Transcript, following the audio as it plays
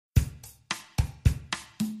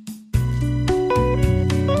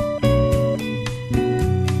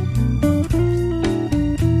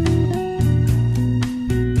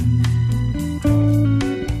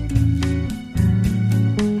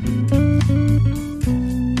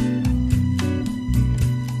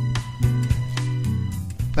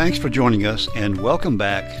Thanks for joining us, and welcome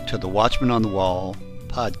back to the Watchman on the Wall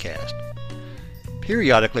podcast.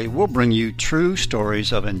 Periodically, we'll bring you true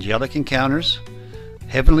stories of angelic encounters,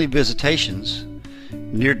 heavenly visitations,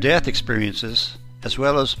 near-death experiences, as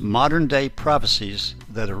well as modern-day prophecies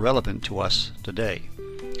that are relevant to us today.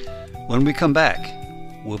 When we come back,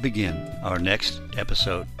 we'll begin our next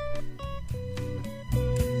episode.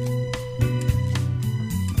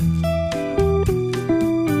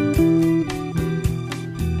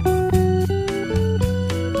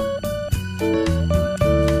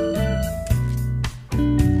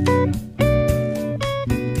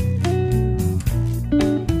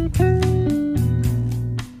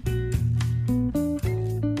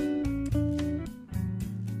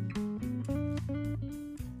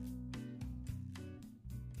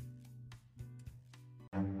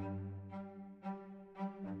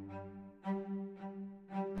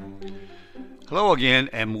 Hello again,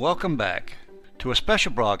 and welcome back to a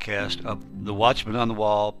special broadcast of the Watchman on the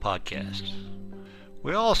Wall podcast.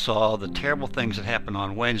 We all saw the terrible things that happened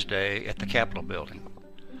on Wednesday at the Capitol building.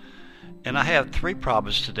 And I have three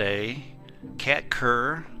prophets today: Kat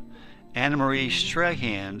Kerr, Anna Marie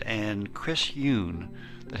Strahan, and Chris Yoon,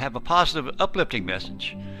 that have a positive, uplifting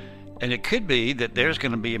message. And it could be that there's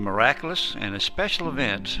going to be a miraculous and a special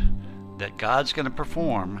event that God's going to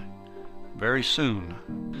perform very soon.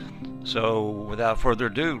 So without further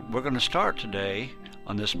ado, we're going to start today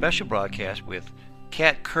on this special broadcast with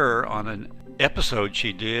Kat Kerr on an episode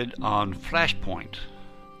she did on Flashpoint.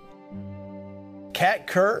 Kat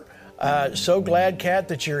Kerr, so glad, Kat,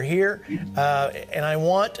 that you're here. And I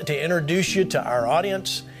want to introduce you to our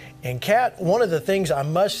audience. And Kat, one of the things I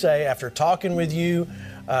must say after talking with you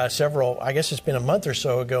I guess it's been a month or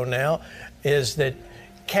so ago now, is that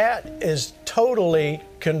Kat is totally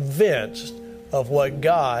convinced of what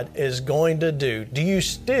God is going to do. Do you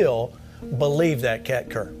still believe that, Kat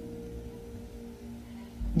Kerr?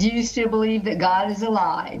 Do you still believe that God is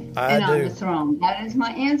alive and on the throne? That is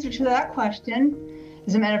my answer to that question.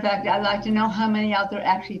 As a matter of fact, I'd like to know how many out there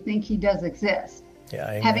actually think he does exist. Yeah,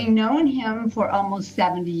 amen. Having known him for almost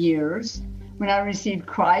 70 years, when I received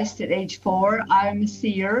Christ at age 4, I'm a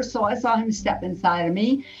seer, so I saw him step inside of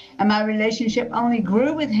me, and my relationship only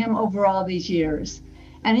grew with him over all these years.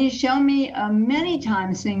 And he's shown me many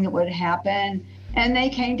times things that would happen, and they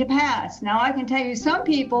came to pass. Now, I can tell you, some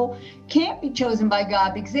people can't be chosen by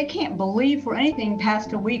God because they can't believe for anything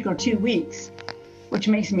past a week or 2 weeks, which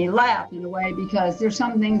makes me laugh in a way, because there's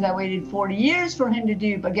some things I waited 40 years for him to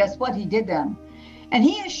do, but guess what? He did them. And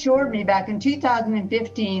he assured me back in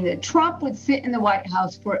 2015 that Trump would sit in the White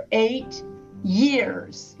House for 8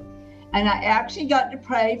 years. And I actually got to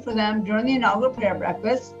pray for them during the inaugural prayer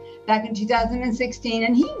breakfast back in 2016,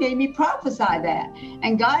 and he made me prophesy that.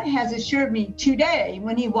 And God has assured me today,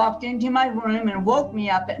 when he walked into my room and woke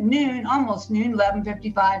me up at noon, almost noon,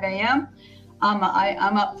 11:55 a.m., I'm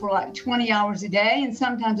up for like 20 hours a day, and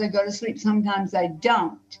sometimes I go to sleep, sometimes I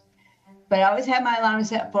don't. But I always have my alarm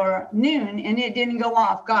set for noon, and it didn't go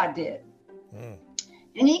off. God did.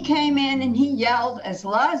 And he came in and he yelled as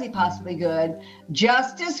loud as he possibly could,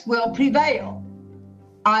 "Justice will prevail.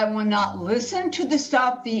 I will not listen to the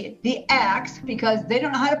stuff, the acts, because they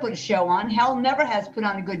don't know how to put a show on. Hell never has put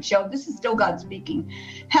on a good show." This is still God speaking.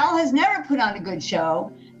 Hell has never put on a good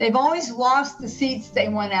show. They've always lost the seats they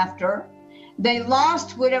went after. They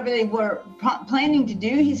lost whatever they were planning to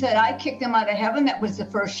do. He said, I kicked them out of heaven. That was the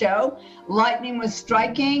first show. Lightning was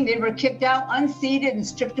striking. They were kicked out, unseated, and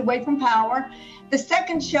stripped away from power. The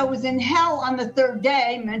second show was in hell on the third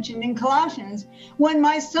day, mentioned in Colossians, when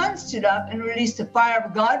my son stood up and released the fire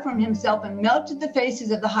of God from himself and melted the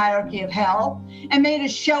faces of the hierarchy of hell and made a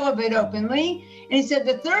show of it openly. And he said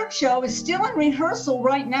the third show is still in rehearsal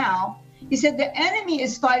right now. He said the enemy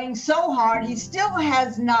is fighting so hard, he still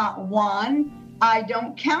has not won. I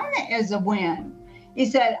don't count it as a win. He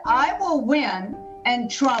said, I will win,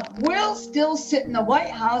 and Trump will still sit in the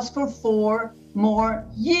White House for 4 more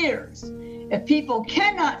years. If people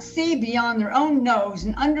cannot see beyond their own nose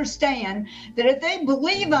and understand that if they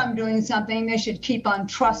believe I'm doing something, they should keep on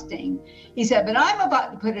trusting. He said, but I'm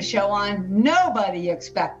about to put a show on nobody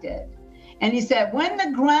expected. And he said, when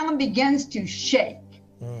the ground begins to shake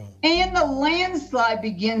and the landslide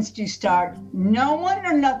begins to start, no one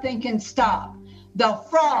or nothing can stop the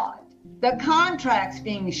fraud, the contracts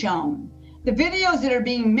being shown, the videos that are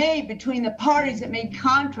being made between the parties that made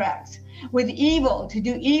contracts with evil to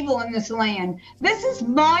do evil in this land. This is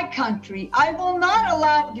my country. I will not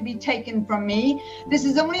allow it to be taken from me. This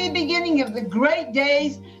is only the beginning of the great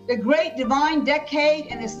days, the great divine decade,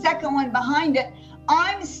 and the second one behind it.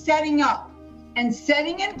 I'm setting up and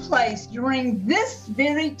setting in place during this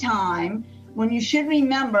very time when you should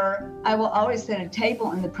remember, I will always set a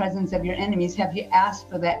table in the presence of your enemies. Have you asked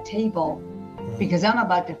for that table? Because I'm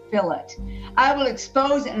about to fill it. I will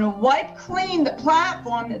expose and wipe clean the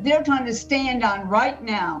platform that they're trying to stand on right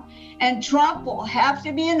now. And Trump will have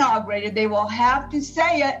to be inaugurated. They will have to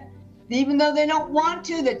say it, even though they don't want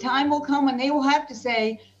to. The time will come when they will have to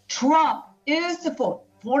say, Trump is the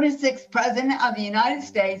 46th president of the United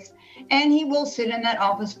States, and he will sit in that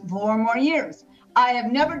office for 4 more years. I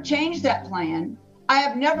have never changed that plan. I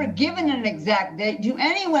have never given an exact date to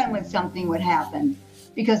anyone when something would happen,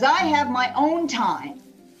 because I have my own time,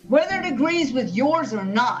 whether it agrees with yours or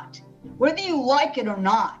not, whether you like it or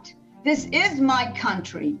not. This is my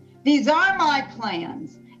country. These are my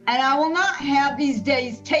plans, and I will not have these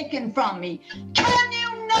days taken from me. Can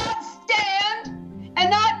you not stand and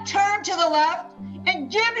not turn to the left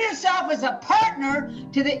and give yourself as a partner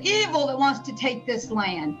to the evil that wants to take this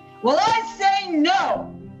land? Well, I say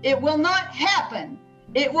no. It will not happen.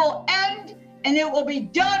 It will end, and it will be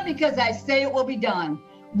done because I say it will be done.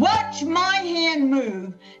 Watch my hand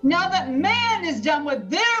move. Now that man is done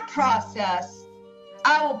with their process,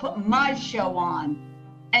 I will put my show on.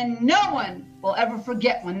 And no one will ever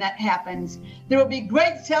forget when that happens. There will be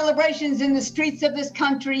great celebrations in the streets of this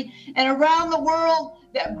country and around the world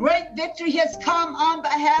that great victory has come on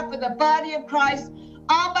behalf of the body of Christ,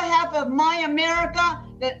 on behalf of my America,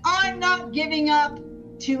 that I'm not giving up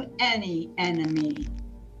to any enemy.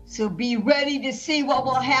 So be ready to see what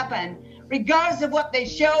will happen, regardless of what they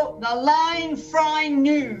show, the lying, frying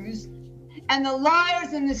news, and the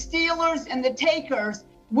liars and the stealers and the takers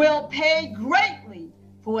will pay greatly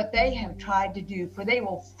for what they have tried to do, for they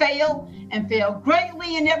will fail and fail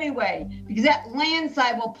greatly in every way, because that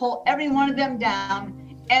landslide will pull every one of them down,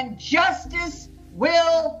 and justice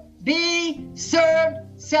will be served,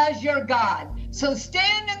 says your God. So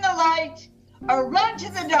stand in the light or run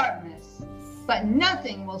to the darkness, but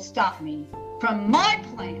nothing will stop me from my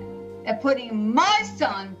plan of putting my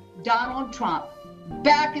son, Donald Trump,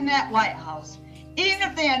 back in that White House. Even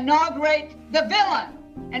if they inaugurate the villain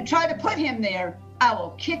and try to put him there, I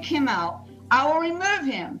will kick him out. I will remove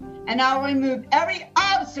him, and I will remove every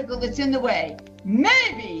obstacle that's in the way.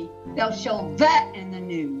 Maybe they'll show that in the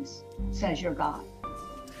news, says your God.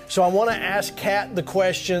 So I want to ask Kat the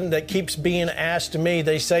question that keeps being asked to me.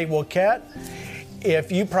 They say, well, Kat,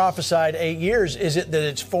 if you prophesied 8 years, is it that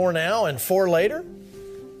it's 4 now and 4 later?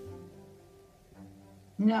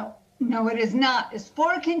 No, it is not. It's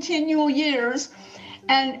 4 continual years.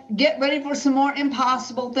 And get ready for some more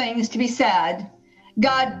impossible things to be said.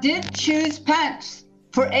 God did choose Pence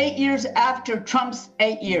for 8 years after Trump's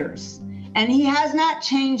 8 years. And he has not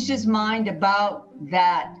changed his mind about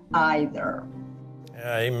that either.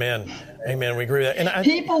 Amen. Amen. We agree with that.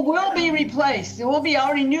 People will be replaced. There will be,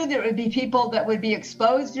 already knew there would be people that would be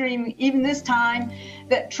exposed during even this time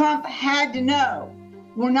that Trump had to know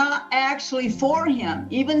were not actually for him.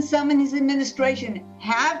 Even some in his administration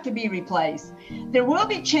have to be replaced. There will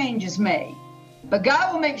be changes made, but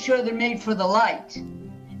God will make sure they're made for the light.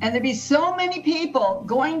 And there'll be so many people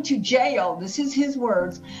going to jail, this is his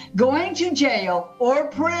words, going to jail or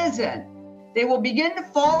prison. They will begin to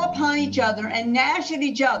fall upon each other and gnash at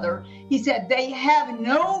each other. He said they have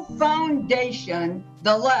no foundation,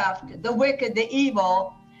 the left, the wicked, the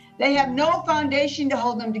evil. They have no foundation to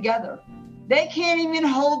hold them together. They can't even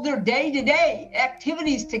hold their day-to-day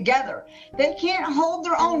activities together. They can't hold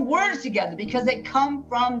their own words together because they come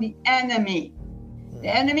from the enemy.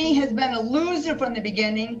 The enemy has been a loser from the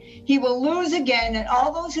beginning. He will lose again, and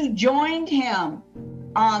all those who joined him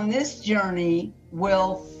on this journey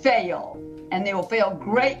will fail, and they will fail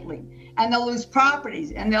greatly. And they'll lose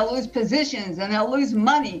properties, and they'll lose positions, and they'll lose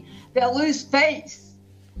money. They'll lose face.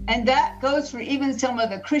 And that goes for even some of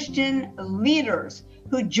the Christian leaders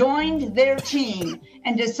who joined their team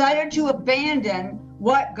and decided to abandon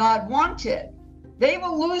what God wanted. They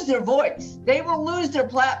will lose their voice. They will lose their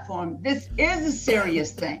platform. This is a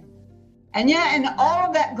serious thing. And yet, in all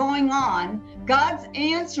of that going on, God's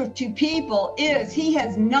answer to people is he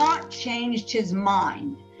has not changed his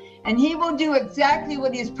mind. And he will do exactly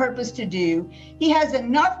what he has purposed to do. He has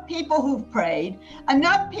enough people who've prayed,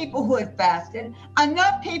 enough people who have fasted,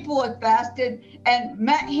 enough people who have fasted and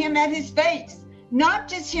met him at his face. Not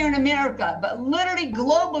just here in America, but literally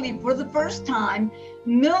globally for the first time,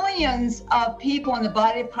 millions of people in the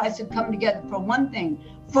body of Christ have come together for one thing,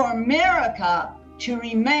 for America to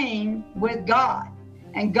remain with God.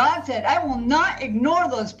 And God said, I will not ignore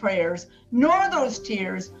those prayers, nor those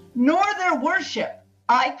tears, nor their worship.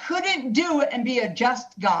 I couldn't do it and be a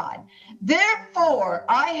just God. Therefore,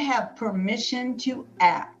 I have permission to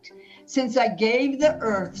act, since I gave the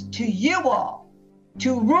earth to you all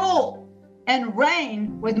to rule and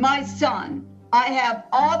reign with my Son. I have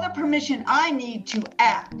all the permission I need to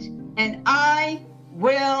act, and I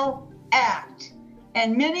will act.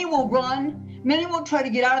 And many will run, many will try to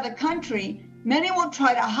get out of the country, many will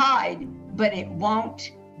try to hide, but it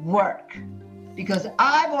won't work. Because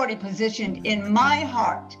I've already positioned in my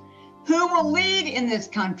heart who will lead in this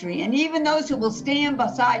country, and even those who will stand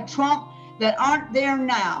beside Trump that aren't there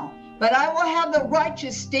now. But I will have the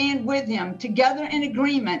righteous stand with him together in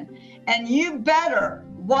agreement, and you better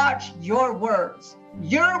watch your words.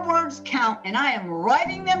 Your words count, and I am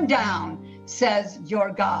writing them down, says your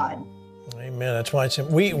God. Amen. That's why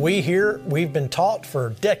we've been taught for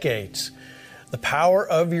decades the power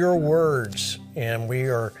of your words, and we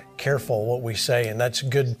are careful what we say, and that's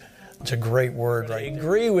good. It's a great word, right? I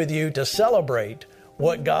agree with you to celebrate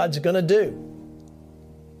what God's going to do.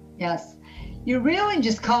 Yes. You're really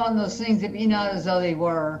just calling those things that be not as though they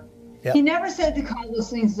were. Yep. He never said to call those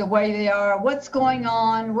things the way they are. What's going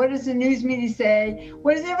on? What does the news media say?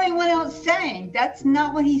 What is everyone else saying? That's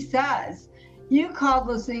not what he says. You call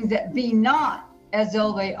those things that be not as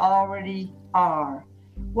though they already are.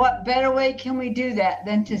 What better way can we do that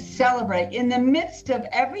than to celebrate in the midst of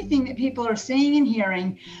everything that people are seeing and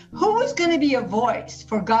hearing? Who is going to be a voice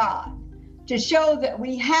for God to show that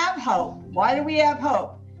we have hope? Why do we have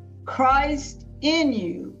hope? Christ in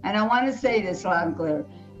you. And I want to say this loud and clear.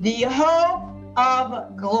 The hope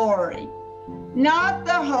of glory, not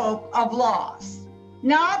the hope of loss,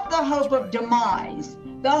 not the hope of demise,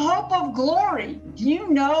 the hope of glory. Do you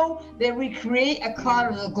know that we create a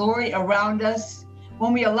cloud of the glory around us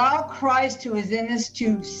when we allow Christ who is in us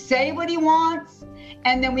to say what he wants,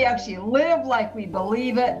 and then we actually live like we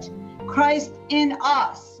believe it? Christ in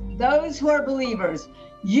us, those who are believers,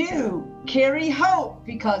 you carry hope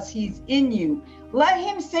because he's in you. Let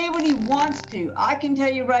him say what he wants to. I can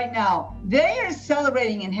tell you right now, they are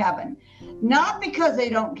celebrating in heaven, not because they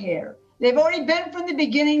don't care. They've already been from the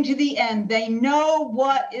beginning to the end. They know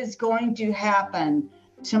what is going to happen.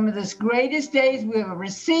 Some of the greatest days we've ever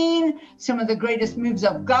seen, some of the greatest moves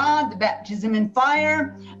of God, the baptism in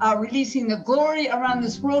fire, releasing the glory around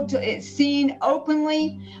this world to it's seen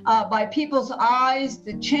openly by people's eyes,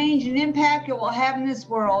 the change and impact it will have in this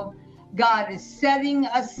world. God is setting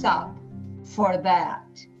us up for that.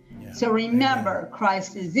 Yeah. So remember,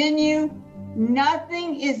 Christ is in you.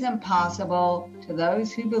 Nothing is impossible to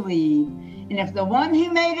those who believe. And if the one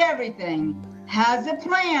who made everything has a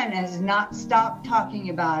plan and has not stopped talking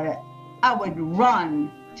about it, I would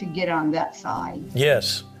run to get on that side.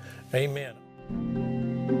 Yes. Amen.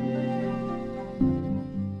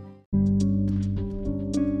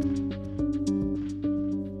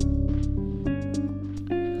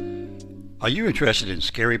 Are you interested in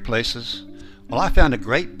scary places? Well, I found a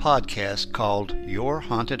great podcast called Your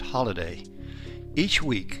Haunted Holiday. Each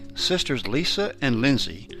week, sisters Lisa and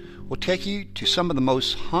Lindsay will take you to some of the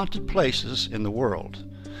most haunted places in the world.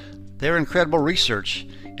 Their incredible research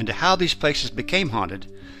into how these places became haunted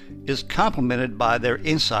is complemented by their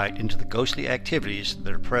insight into the ghostly activities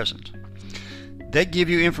that are present. They give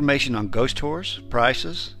you information on ghost tours,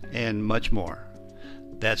 prices, and much more.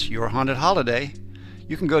 That's Your Haunted Holiday.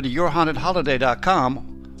 You can go to yourhauntedholiday.com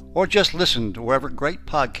or just listen to wherever great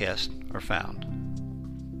podcasts are found.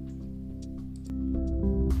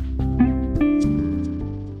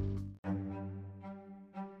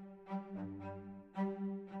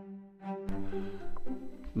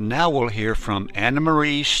 Now we'll hear from Anna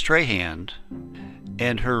Marie Strayhand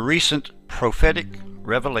and her recent prophetic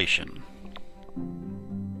revelation.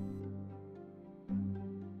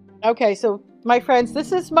 Okay, so my friends,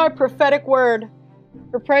 this is my prophetic word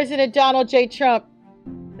for President Donald J. Trump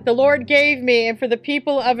that the Lord gave me and for the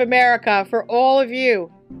people of America, for all of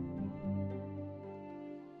you.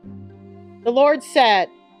 The Lord said,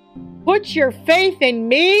 "Put your faith in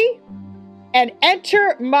me and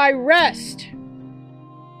enter my rest."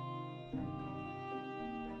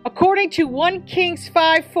 According to 1 Kings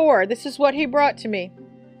 5:4, this is what he brought to me.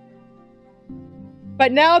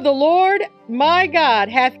 "But now the Lord my God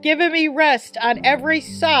hath given me rest on every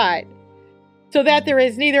side, so that there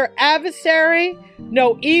is neither adversary,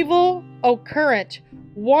 no evil occurrent."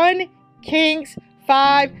 1 Kings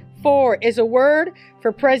 5:4 is a word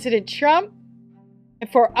for President Trump and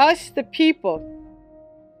for us, the people.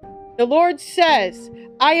 The Lord says,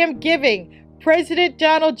 I am giving President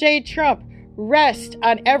Donald J. Trump rest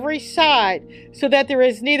on every side, so that there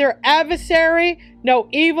is neither adversary, no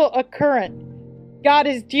evil occurrent. God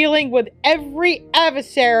is dealing with every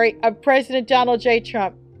adversary of President Donald J.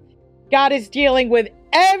 Trump. God is dealing with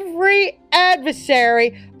every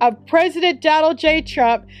adversary of President Donald J.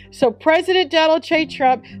 Trump. So President Donald J.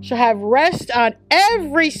 Trump shall have rest on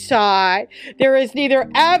every side. There is neither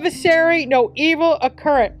adversary, no evil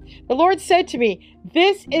occurrent. The Lord said to me,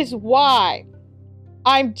 this is why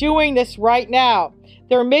I'm doing this right now.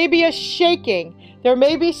 There may be a shaking. There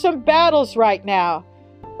may be some battles right now.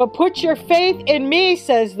 But put your faith in me,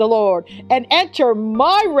 says the Lord, and enter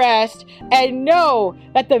my rest, and know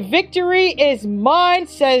that the victory is mine,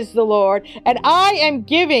 says the Lord. And I am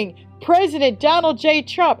giving President Donald J.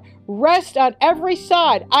 Trump rest on every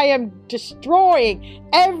side. I am destroying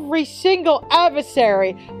every single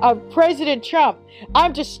adversary of President Trump.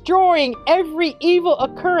 I'm destroying every evil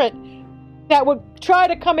occurrent that would try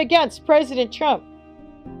to come against President Trump.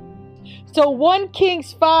 So 1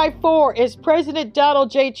 Kings 5:4 is President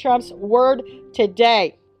Donald J. Trump's word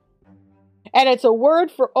today. And it's a word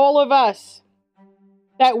for all of us,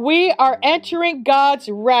 that we are entering God's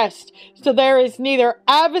rest. So there is neither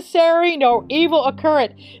adversary nor evil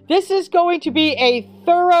occurrent. This is going to be a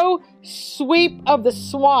thorough sweep of the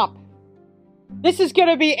swamp. This is going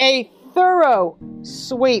to be a thorough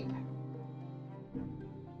sweep.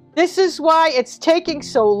 This is why it's taking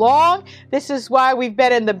so long. This is why we've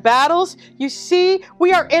been in the battles. You see,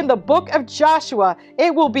 we are in the book of Joshua.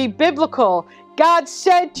 It will be biblical. God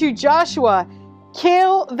said to Joshua,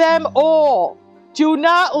 kill them all. Do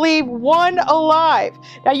not leave one alive.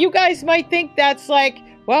 Now, you guys might think that's like,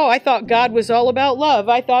 well, I thought God was all about love.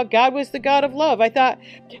 I thought God was the God of love.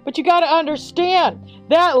 But you got to understand,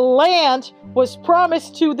 that land was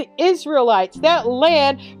promised to the Israelites. That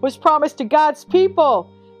land was promised to God's people.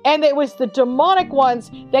 And it was the demonic ones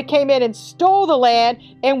that came in and stole the land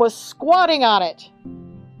and was squatting on it.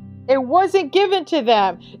 It wasn't given to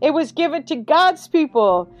them. It was given to God's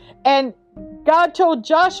people. And God told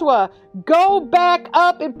Joshua, go back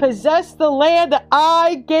up and possess the land that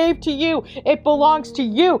I gave to you. It belongs to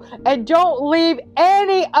you. And don't leave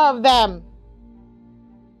any of them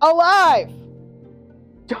alive.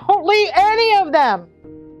 Don't leave any of them.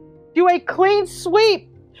 Do a clean sweep.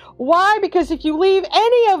 Why? Because if you leave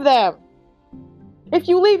any of them,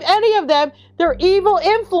 their evil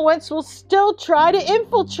influence will still try to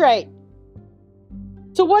infiltrate.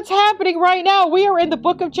 So what's happening right now? We are in the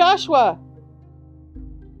book of Joshua.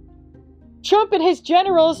 Trump and his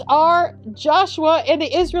generals are Joshua and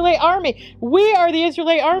the Israelite army. We are the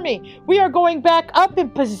Israelite army. We are going back up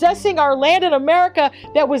and possessing our land in America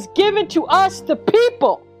that was given to us, the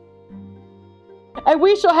people. And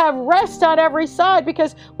we shall have rest on every side,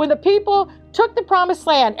 because when the people took the promised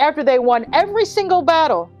land after they won every single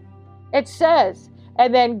battle, it says,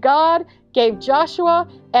 and then God gave Joshua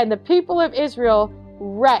and the people of Israel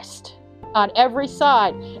rest on every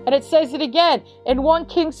side. And it says it again in 1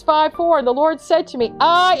 Kings 5:4. And the Lord said to me,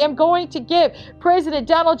 I am going to give President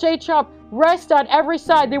Donald J. Trump rest on every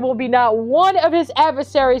side. There will be not one of his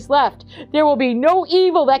adversaries left. There will be no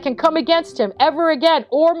evil that can come against him ever again,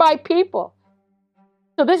 or my people.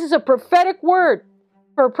 So this is a prophetic word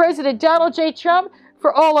for President Donald J. Trump,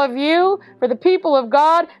 for all of you, for the people of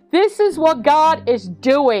God. This is what God is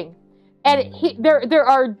doing. And there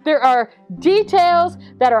are details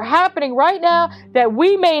that are happening right now that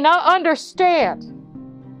we may not understand.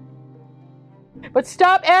 But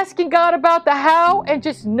stop asking God about the how and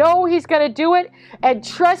just know He's going to do it, and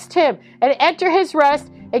trust Him and enter His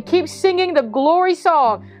rest and keep singing the glory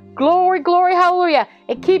song. Glory, glory, hallelujah.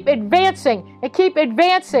 And keep advancing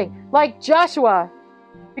like Joshua,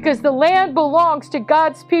 because the land belongs to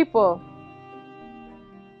God's people.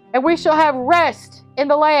 And we shall have rest in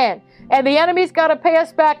the land. And the enemy's got to pay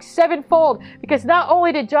us back sevenfold, because not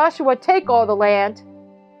only did Joshua take all the land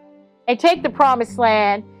and take the promised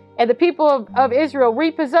land, and the people of Israel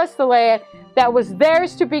repossessed the land that was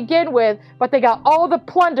theirs to begin with, but they got all the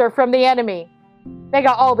plunder from the enemy. They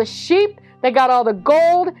got all the sheep, they got all the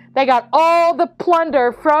gold, they got all the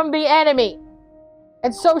plunder from the enemy.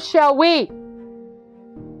 And so shall we.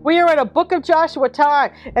 We are in a book of Joshua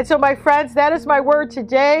time. And so, my friends, that is my word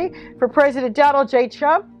today for President Donald J.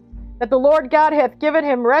 Trump, that the Lord God hath given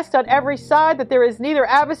him rest on every side, that there is neither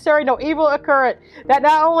adversary nor evil occurrent, that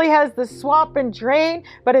not only has the swamp been drained,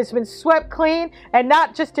 but has been swept clean, and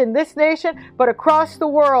not just in this nation, but across the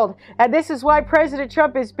world. And this is why President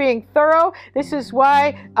Trump is being thorough. This is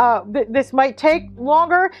why this might take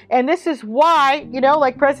longer. And this is why,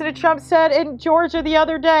 like President Trump said in Georgia the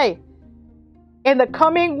other day, in the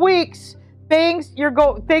coming weeks, things are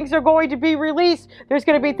going to be released. There's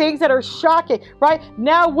going to be things that are shocking, right?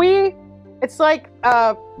 Now it's like,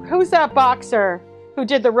 who's that boxer who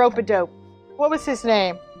did the rope-a-dope? What was his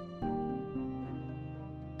name?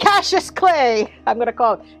 Cassius Clay. I'm going to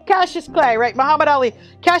call him Cassius Clay, right? Muhammad Ali.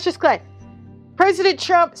 Cassius Clay. President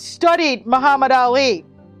Trump studied Muhammad Ali.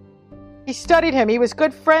 He studied him. He was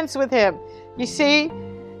good friends with him. You see,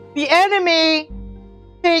 the enemy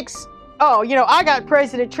thinks, oh, I got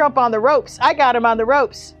President Trump on the ropes. I got him on the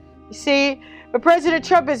ropes. You see, but President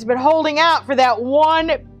Trump has been holding out for that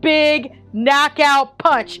one big knockout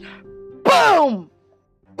punch. Boom!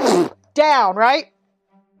 Down, right?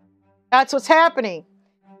 That's what's happening.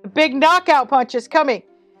 The big knockout punch is coming.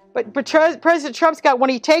 But President Trump's got, when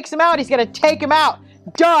he takes him out, he's going to take him out.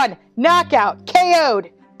 Done. Knockout. KO'd.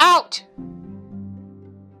 Out.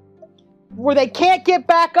 Where they can't get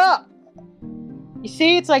back up. You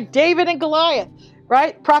see, it's like David and Goliath,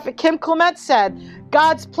 right? Prophet Kim Clement said,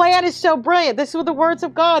 God's plan is so brilliant. This were the words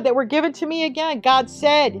of God that were given to me again. God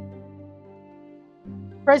said,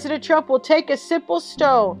 President Trump will take a simple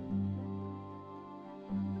stone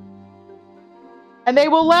and they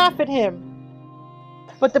will laugh at him.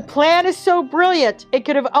 But the plan is so brilliant, it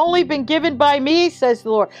could have only been given by me, says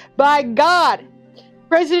the Lord. By God.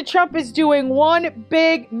 President Trump is doing one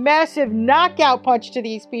big, massive knockout punch to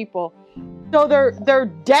these people. So they're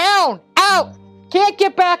down, out, can't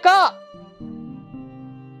get back up.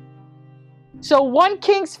 So 1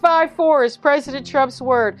 Kings 5:4 is President Trump's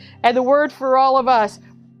word, and the word for all of us.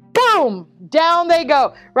 Boom! Down they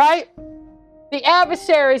go, right? The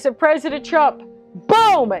adversaries of President Trump,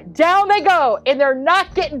 boom! Down they go, and they're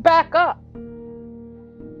not getting back up.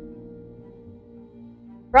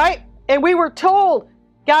 Right? And we were told,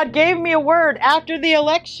 God gave me a word after the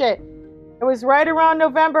election. It was right around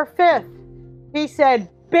November 5th. He said,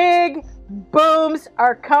 big booms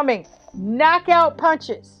are coming. Knockout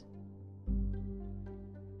punches.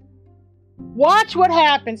 Watch what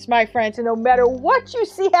happens, my friends, and no matter what you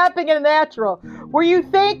see happening in the natural, where you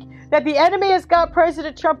think that the enemy has got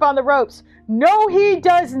President Trump on the ropes, no, he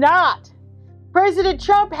does not. President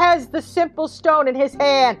Trump has the simple stone in his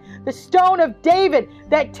hand, the stone of David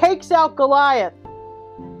that takes out Goliath.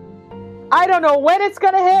 I don't know when it's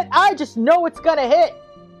going to hit. I just know it's going to hit.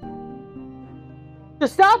 So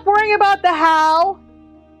stop worrying about the how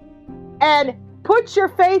and put your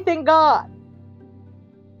faith in God.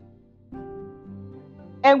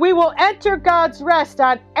 And we will enter God's rest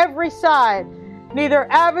on every side, neither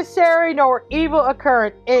adversary nor evil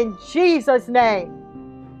occurrence, in Jesus' name.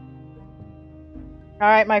 All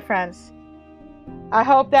right, my friends. I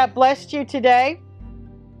hope that blessed you today.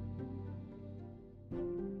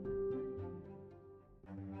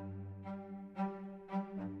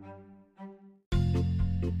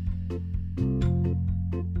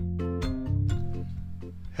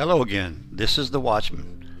 Hello again. This is The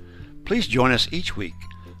Watchman. Please join us each week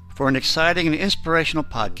for an exciting and inspirational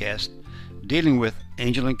podcast dealing with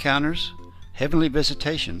angel encounters, heavenly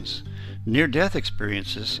visitations, near-death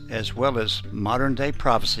experiences, as well as modern-day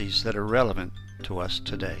prophecies that are relevant to us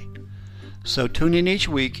today. So tune in each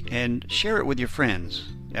week and share it with your friends.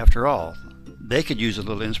 After all, they could use a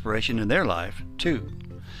little inspiration in their life, too.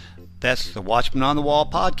 That's the Watchman on the Wall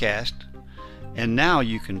podcast, and now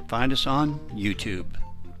you can find us on YouTube.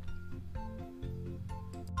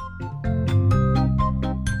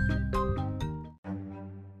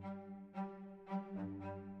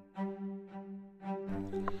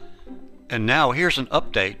 And now here's an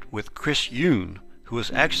update with Chris Yoon, who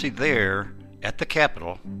was actually there at the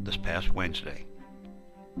Capitol this past Wednesday.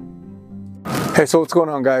 Hey, so what's going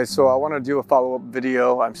on, guys? So I want to do a follow-up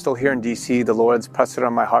video. I'm still here in DC. The Lord's pressed it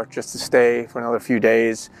on my heart just to stay for another few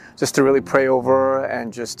days, just to really pray over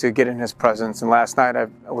and just to get in His presence. And last night I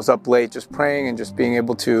was up late just praying and just being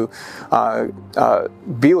able to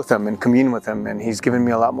be with Him and commune with Him. And He's given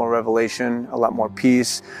me a lot more revelation, a lot more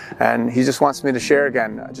peace. And He just wants me to share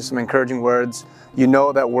again, just some encouraging words. You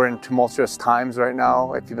know that we're in tumultuous times right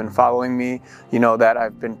now. If you've been following me, you know that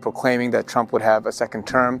I've been proclaiming that Trump would have a second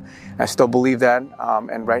term. I still believe that.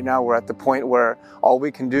 And right now we're at the point where all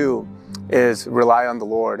we can do is rely on the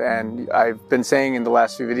Lord. And I've been saying in the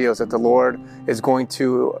last few videos that the Lord is going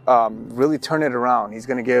to really turn it around. He's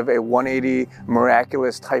going to give a 180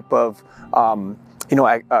 miraculous type of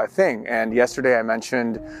thing. And yesterday I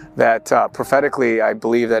mentioned that prophetically, I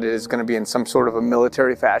believe that it is going to be in some sort of a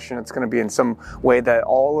military fashion. It's going to be in some way that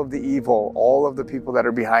all of the evil, all of the people that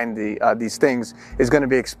are behind these things is going to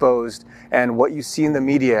be exposed. And what you see in the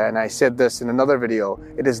media, and I said this in another video,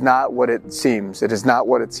 it is not what it seems. It is not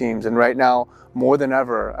what it seems. And right now, more than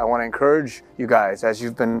ever, I want to encourage you guys, as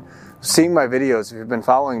you've been seeing my videos, if you've been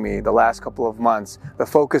following me the last couple of months, the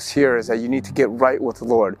focus here is that you need to get right with the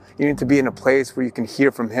Lord. You need to be in a place where you can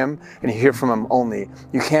hear from Him and hear from Him only.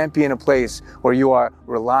 You can't be in a place where you are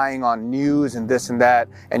relying on news and this and that,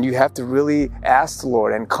 and you have to really ask the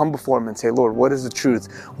Lord and come before Him and say, Lord, what is the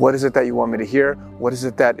truth? What is it that you want me to hear? What is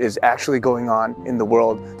it that is actually going on in the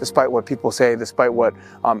world, despite what people say, despite what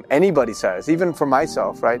anybody says, even for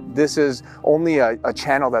myself, right? This is only a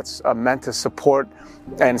channel that's meant to support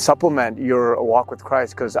and supplement your walk with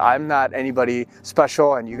Christ, because I'm not anybody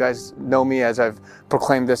special, and you guys know me as I've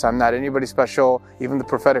proclaimed this. I'm not anybody special. Even the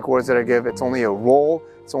prophetic words that I give, it's only a role.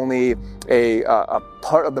 It's only a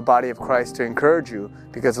part of the body of Christ to encourage you,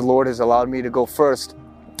 because the Lord has allowed me to go first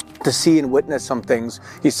to see and witness some things.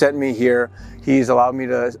 He sent me here. He's allowed me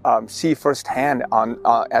to see firsthand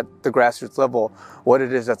at the grassroots level what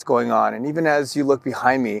it is that's going on. And even as you look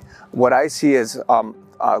behind me, what I see is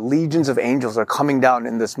legions of angels are coming down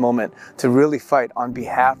in this moment to really fight on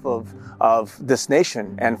behalf of this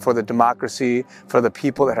nation and for the democracy, for the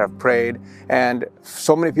people that have prayed. And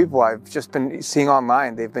so many people I've just been seeing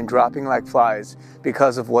online, they've been dropping like flies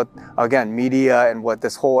because of what, again, media and what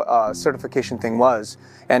this whole certification thing was.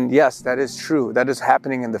 And yes, that is true. That is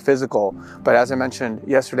happening in the physical. But as I mentioned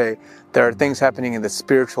yesterday, there are things happening in the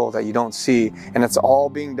spiritual that you don't see. And it's all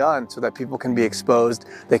being done so that people can be exposed.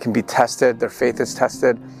 They can be tested. Their faith is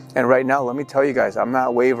tested. And right now, let me tell you guys, I'm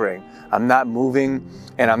not wavering. I'm not moving.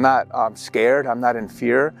 And I'm not scared. I'm not in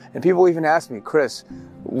fear. And people even ask me, Chris,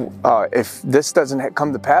 if this doesn't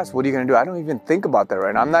come to pass, what are you going to do? I don't even think about that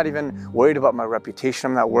right now. I'm not even worried about my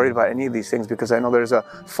reputation. I'm not worried about any of these things, because I know there's a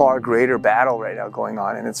far greater battle right now going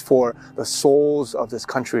on, and it's for the souls of this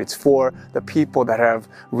country. It's for the people that have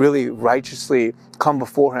really righteously come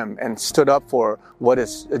before Him and stood up for what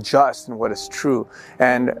is just and what is true.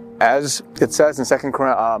 And as it says in 2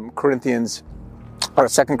 Corinthians or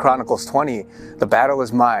 2 Chronicles 20, the battle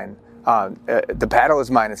is mine. The battle is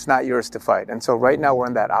mine. It's not yours to fight. And so right now we're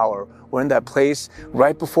in that hour. We're in that place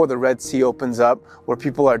right before the Red Sea opens up, where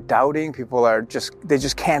people are doubting. People are they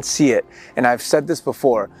just can't see it. And I've said this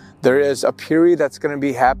before. There is a period that's going to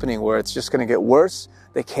be happening where it's just going to get worse.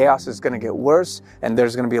 The chaos is going to get worse, and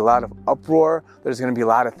there's going to be a lot of uproar. There's going to be a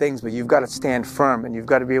lot of things, but you've got to stand firm, and you've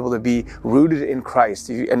got to be able to be rooted in Christ.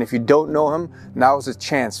 And if you don't know Him, now is a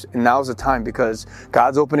chance, and now is the time, because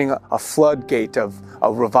God's opening a floodgate of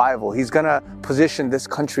revival. He's going to position this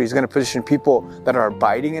country. He's going to position people that are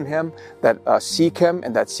abiding in Him, that seek Him,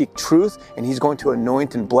 and that seek truth, and He's going to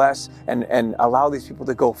anoint and bless and allow these people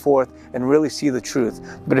to go forth and really see the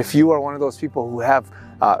truth. But if you are one of those people who have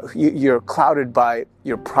you're clouded by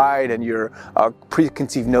your pride and your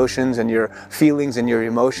preconceived notions and your feelings and your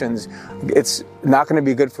emotions, it's not going to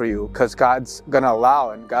be good for you, because God's going to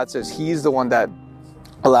allow, and God says He's the one that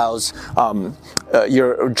allows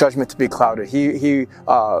your judgment to be clouded. He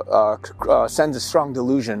sends a strong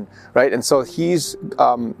delusion, right? And so He's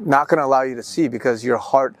not going to allow you to see, because your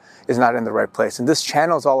heart is not in the right place. And this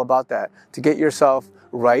channel is all about that, to get yourself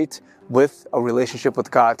right with a relationship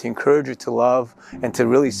with God, to encourage you to love and to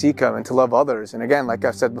really seek Him and to love others. And again, like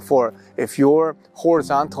I've said before, if your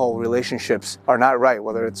horizontal relationships are not right,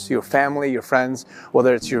 whether it's your family, your friends,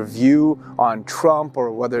 whether it's your view on Trump,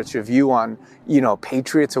 or whether it's your view on,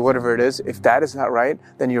 patriots or whatever it is, if that is not right,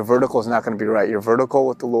 then your vertical is not going to be right. Your vertical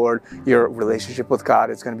with the Lord, your relationship with God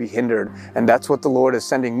is going to be hindered. And that's what the Lord is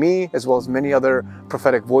sending me, as well as many other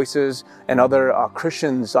prophetic voices and other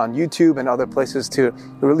Christians on YouTube and other places, to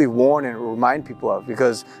really warn and remind people of,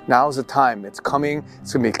 because now is the time. It's coming.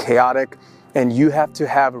 It's going to be chaotic. And you have to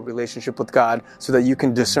have a relationship with God so that you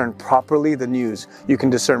can discern properly the news. You can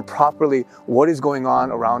discern properly what is going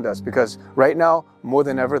on around us. Because right now, more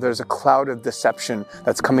than ever, there's a cloud of deception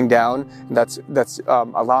that's coming down. And that's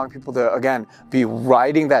allowing people to, again, be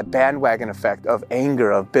riding that bandwagon effect of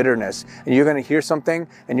anger, of bitterness. And you're going to hear something,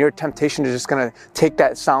 and your temptation is just going to take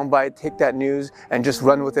that soundbite, take that news, and just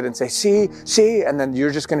run with it and say, see, and then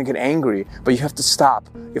you're just going to get angry. But you have to stop.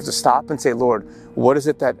 You have to stop and say, Lord, what is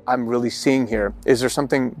it that I'm really seeing here? Is there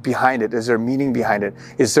something behind it? Is there meaning behind it?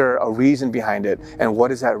 Is there a reason behind it? And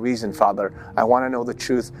what is that reason, Father? I want to know the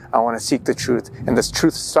truth. I want to seek the truth. And this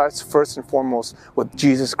truth starts first and foremost with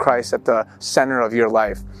Jesus Christ at the center of your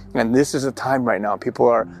life. And this is a time right now. People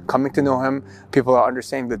are coming to know Him. People are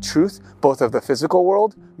understanding the truth, both of the physical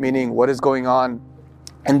world, meaning what is going on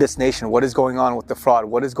in this nation, what is going on with the fraud,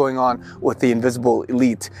 what is going on with the invisible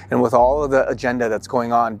elite, and with all of the agenda that's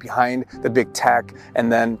going on behind the big tech,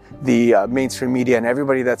 and then the mainstream media, and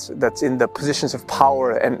everybody that's in the positions of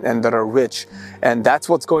power and that are rich. And that's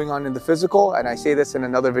what's going on in the physical, and I say this in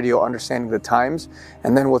another video, Understanding the Times,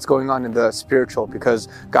 and then what's going on in the spiritual, because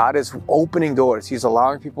God is opening doors. He's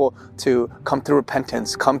allowing people to come to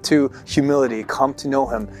repentance, come to humility, come to know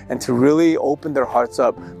Him, and to really open their hearts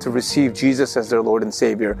up to receive Jesus as their Lord and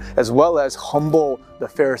Savior, as well as humble the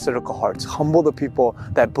pharisaical hearts, humble the people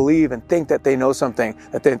that believe and think that they know something,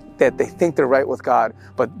 that they think they're right with God,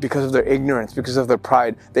 but because of their ignorance, because of their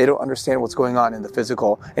pride, they don't understand what's going on in the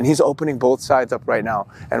physical. And He's opening both sides up right now.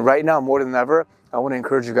 And right now, more than ever, I want to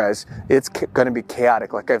encourage you guys, it's going to be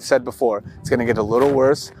chaotic. Like I've said before, it's going to get a little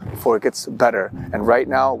worse before it gets better. And right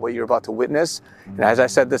now, what you're about to witness, and as I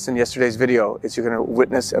said this in yesterday's video, is you're going to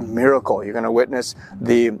witness a miracle. You're going to witness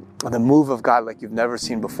the move of God like you've never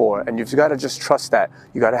seen before. And you've got to just trust that.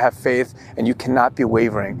 You got to have faith, and you cannot be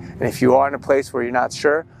wavering. And if you are in a place where you're not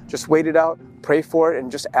sure, just wait it out, pray for it,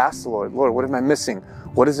 and just ask the Lord, Lord, what am I missing?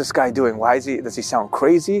 What is this guy doing? Does he sound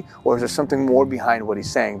crazy? Or is there something more behind what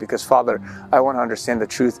he's saying? Because Father, I want to understand the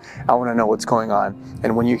truth. I want to know what's going on.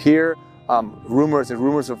 And when you hear rumors and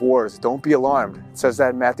rumors of wars, don't be alarmed. It says that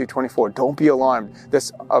in Matthew 24. Don't be alarmed.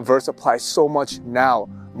 This verse applies so much now,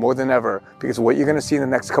 more than ever, because what you're going to see in the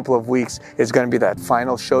next couple of weeks is going to be that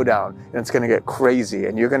final showdown, and it's going to get crazy.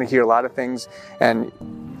 And you're going to hear a lot of things, and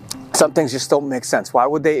some things just don't make sense. Why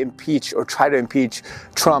would they impeach or try to impeach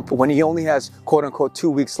Trump when he only has, quote unquote, 2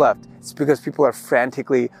 weeks left? It's because people are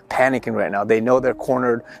frantically panicking right now. They know they're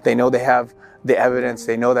cornered. They know they have the evidence.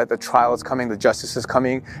 They know that the trial is coming, the justice is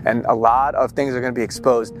coming, and a lot of things are going to be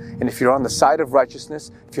exposed. And if you're on the side of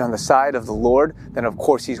righteousness, if you're on the side of the Lord, then of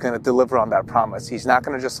course He's going to deliver on that promise. He's not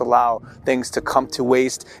going to just allow things to come to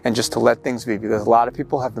waste and just to let things be, because a lot of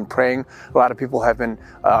people have been praying, a lot of people have been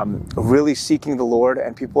really seeking the Lord,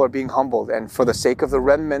 and people are being humbled. And for the sake of the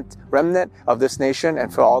remnant of this nation,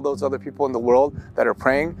 and for all those other people in the world that are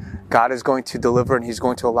praying, God is going to deliver, and He's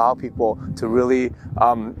going to allow people to really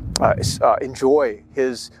enjoy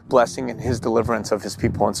His blessing and His deliverance of His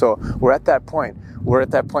people. And so we're at that point. We're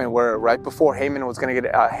at that point where right before Haman was going to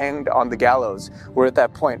get hanged on the gallows, we're at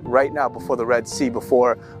that point right now before the Red Sea,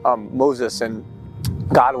 before Moses and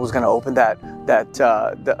God was going to open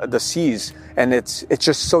the seas. And it's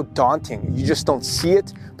just so daunting. You just don't see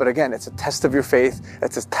it. But again, it's a test of your faith.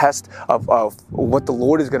 It's a test of what the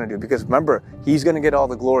Lord is going to do. Because remember, He's going to get all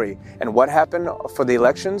the glory. And what happened for the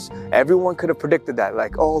elections, everyone could have predicted that.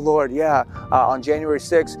 Like, oh Lord, yeah, on January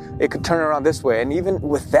 6th, it could turn around this way. And even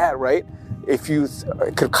with that, right, if you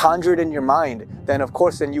could conjure it in your mind, then of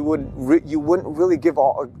course, then you wouldn't really give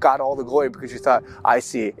God all the glory, because you thought, I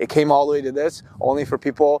see, it came all the way to this, only for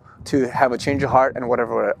people to have a change of heart and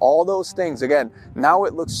whatever. All those things, again, now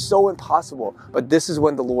it looks so impossible, but this is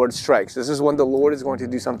when the Lord strikes. This is when the Lord is going to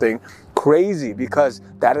do something crazy, because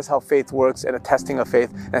that is how faith works, and a testing of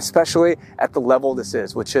faith, and especially at the level this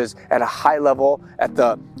is, which is at a high level, at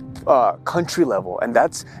the country level.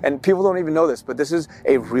 And people don't even know this, but this is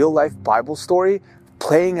a real life Bible story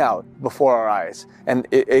playing out before our eyes. And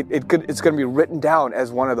it's going to be written down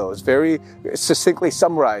as one of those, very succinctly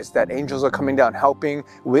summarized, that angels are coming down, helping,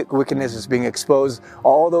 wickedness is being exposed.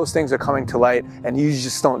 All those things are coming to light, and you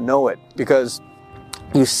just don't know it, because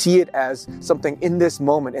you see it as something in this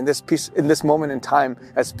moment, in this moment in time,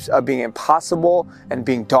 as being impossible and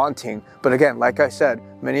being daunting. But again, like I said,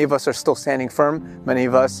 many of us are still standing firm. Many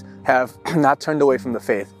of us have not turned away from the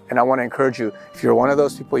faith. And I want to encourage you, if you're one of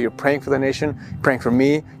those people, you're praying for the nation, you're praying for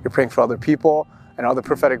me, you're praying for other people, and other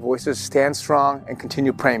prophetic voices, stand strong and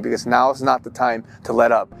continue praying, because now is not the time to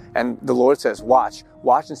let up. And the Lord says, watch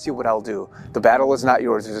and see what I'll do. The battle is not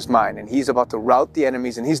yours, it is mine. And He's about to rout the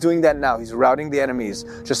enemies, and He's doing that now. He's routing the enemies,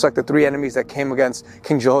 just like the 3 enemies that came against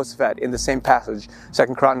King Jehoshaphat in the same passage, 2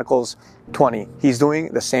 Chronicles 20. He's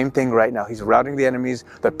doing the same thing right now. He's routing the enemies.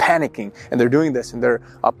 They're panicking, and they're doing this, and they're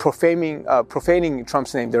profaning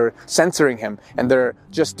Trump's name. They're censoring him, and they're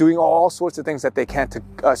just doing all sorts of things that they can to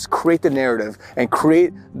create the narrative and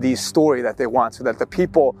create the story that they want, so that the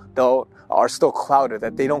people are still clouded,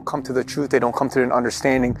 that they don't come to the truth, they don't come to an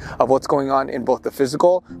understanding of what's going on in both the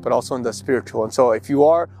physical but also in the spiritual. And so if you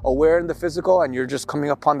are aware in the physical and you're just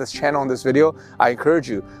coming upon this channel in this video, I encourage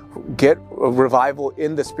you, get a revival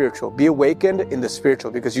in the spiritual. Be awakened in the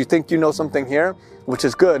spiritual, because you think you know something here, which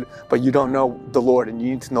is good, but you don't know the Lord, and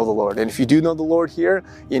you need to know the Lord. And if you do know the Lord here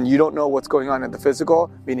and you don't know what's going on in the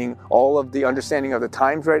physical, meaning all of the understanding of the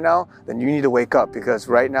times right now, then you need to wake up, because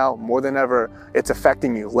right now, more than ever, it's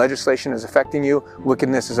affecting you. Legislation is affecting you,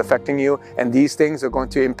 wickedness is affecting you, and these things are going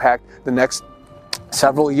to impact the next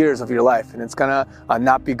several years of your life, and it's gonna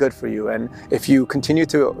not be good for you. And if you continue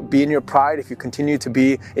to be in your pride, if you continue to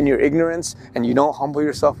be in your ignorance, and you don't humble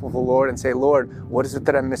yourself with the Lord and say, Lord, what is it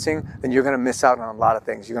that I'm missing? Then you're gonna miss out on a lot of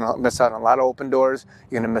things. You're gonna miss out on a lot of open doors.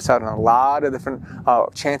 You're gonna miss out on a lot of different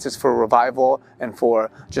chances for revival and for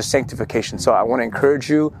just sanctification. So I wanna encourage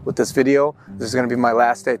you with this video. This is gonna be my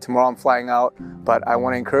last day. Tomorrow I'm flying out, but I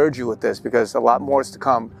wanna encourage you with this because a lot more is to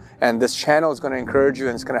come. And this channel is going to encourage you,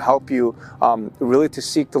 and it's going to help you really to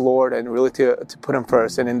seek the Lord and really to put Him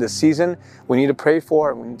first. And in this season, we need to pray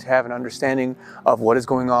for, and we need to have an understanding of what is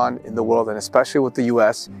going on in the world, and especially with the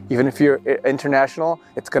U.S. Even if you're international,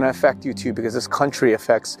 it's going to affect you too, because this country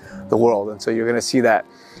affects the world. And so you're going to see that.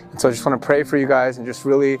 And so I just want to pray for you guys and just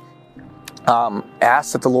really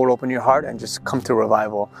ask that the Lord open your heart and just come to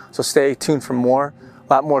revival. So stay tuned for more.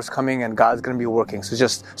 A lot more is coming, and God's going to be working. So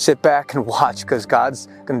just sit back and watch, because God's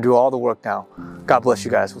going to do all the work now. God bless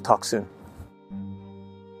you guys. We'll talk soon.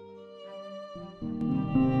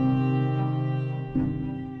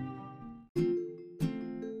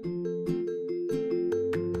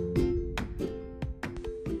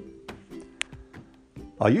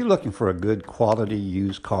 Are you looking for a good quality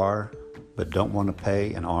used car but don't want to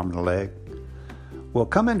pay an arm and a leg? Well,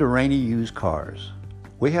 come into Rainey Used Cars.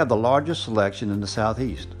 We have the largest selection in the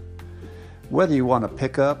Southeast. Whether you want a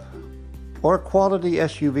pickup or a quality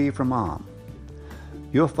SUV from Mom,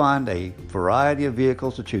 you'll find a variety of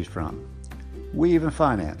vehicles to choose from. We even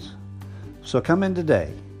finance. So come in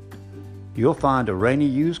today. You'll find a Rainey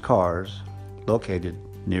Used Cars located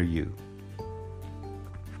near you.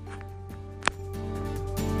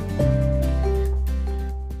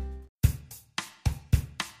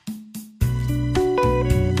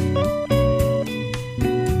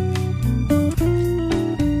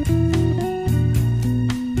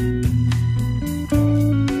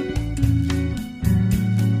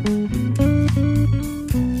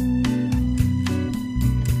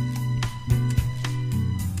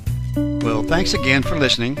 Well, thanks again for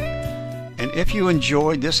listening. And if you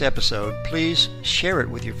enjoyed this episode, please share it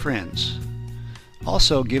with your friends.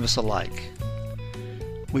 Also, give us a like.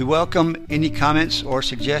 We welcome any comments or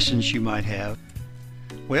suggestions you might have.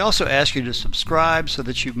 We also ask you to subscribe so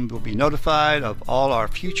that you will be notified of all our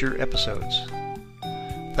future episodes.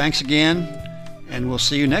 Thanks again, and we'll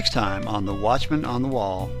see you next time on the Watchman on the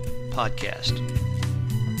Wall podcast.